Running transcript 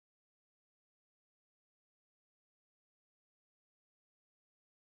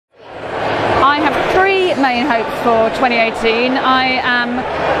main hopes for 2018. I am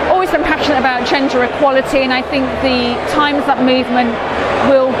always been passionate about gender equality, and I think the Time's Up movement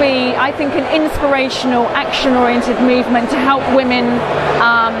will be, I think, an inspirational, action-oriented movement to help women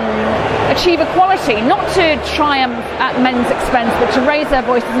achieve equality, not to triumph at men's expense, but to raise their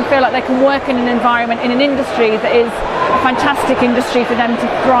voices and feel like they can work in an environment, in an industry that is a fantastic industry for them to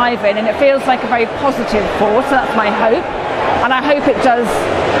thrive in. And it feels like a very positive force, so that's my hope. And I hope it does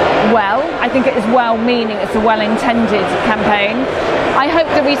well. I think it is well-meaning, it's a well-intended campaign. I hope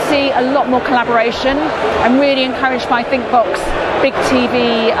that we see a lot more collaboration. I'm really encouraged by ThinkBox big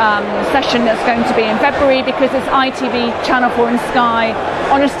TV session that's going to be in February, because it's ITV, Channel 4 and Sky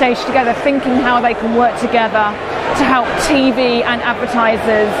on a stage together, thinking how they can work together to help TV and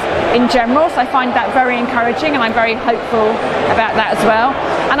advertisers in general. So I find that very encouraging, and I'm very hopeful about that as well.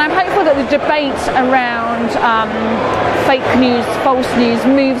 And I'm hopeful that the debate around fake news, false news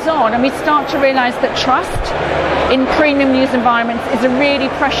moves on, and we start to realise that trust in premium news environments is a really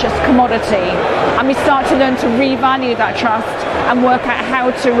precious commodity, and we start to learn to revalue that trust and work out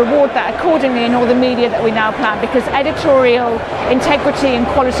how to reward that accordingly in all the media that we now plan, because editorial integrity and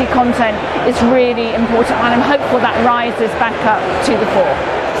quality content is really important, and I'm hopeful that rises back up to the fore.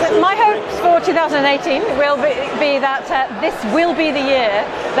 So my hopes for 2018 will be that this will be the year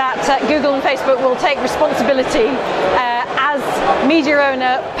that Google and Facebook will take responsibility as media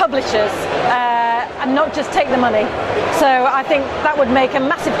owner publishers and not just take the money. So I think that would make a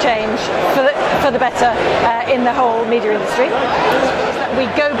massive change for the better in the whole media industry. We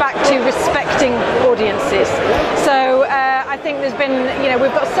go back to respecting audiences. So I think there's been,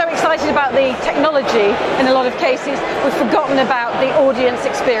 we've got so excited about the technology in a lot of cases, we've forgotten about the audience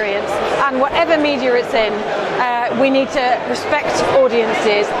experience. And whatever media it's in, we need to respect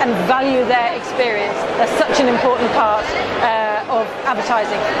audiences and value their experience. They're such an important part of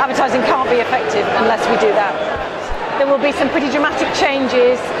advertising. Advertising can't be effective unless we do that. There will be some pretty dramatic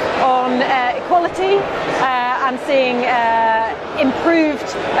changes on equality and seeing improved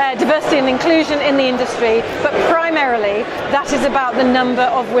diversity and inclusion in the industry, but primarily that is about the number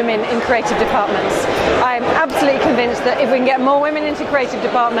of women in creative departments. I'm absolutely convinced that if we can get more women into creative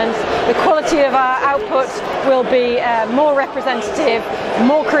departments, the quality of our output will be more representative,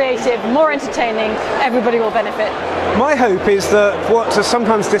 more creative, more entertaining. Everybody will benefit. My hope is that what are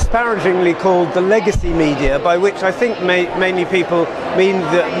sometimes disparagingly called the legacy media, by which I think mainly people mean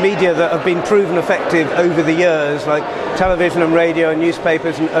the media that have been proven effective over the years, like television and radio and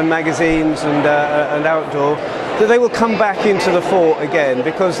newspapers and magazines and outdoor, that they will come back into the fore again,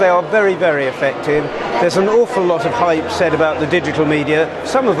 because they are very, very effective. There's an awful lot of hype said about the digital media,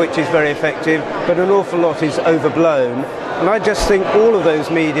 some of which is very effective, but an awful lot is overblown. And I just think all of those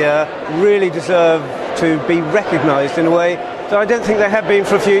media really deserve to be recognised in a way that I don't think they have been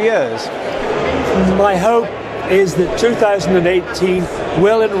for a few years. My hope is that 2018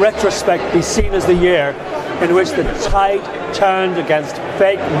 will, in retrospect, be seen as the year in which the tide turned against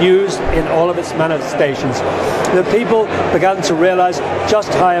fake news in all of its manifestations. The people began to realise just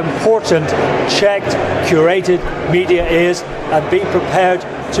how important checked, curated media is, and be prepared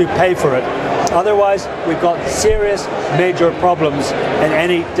to pay for it. Otherwise, we've got serious, major problems in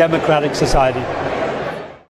any democratic society.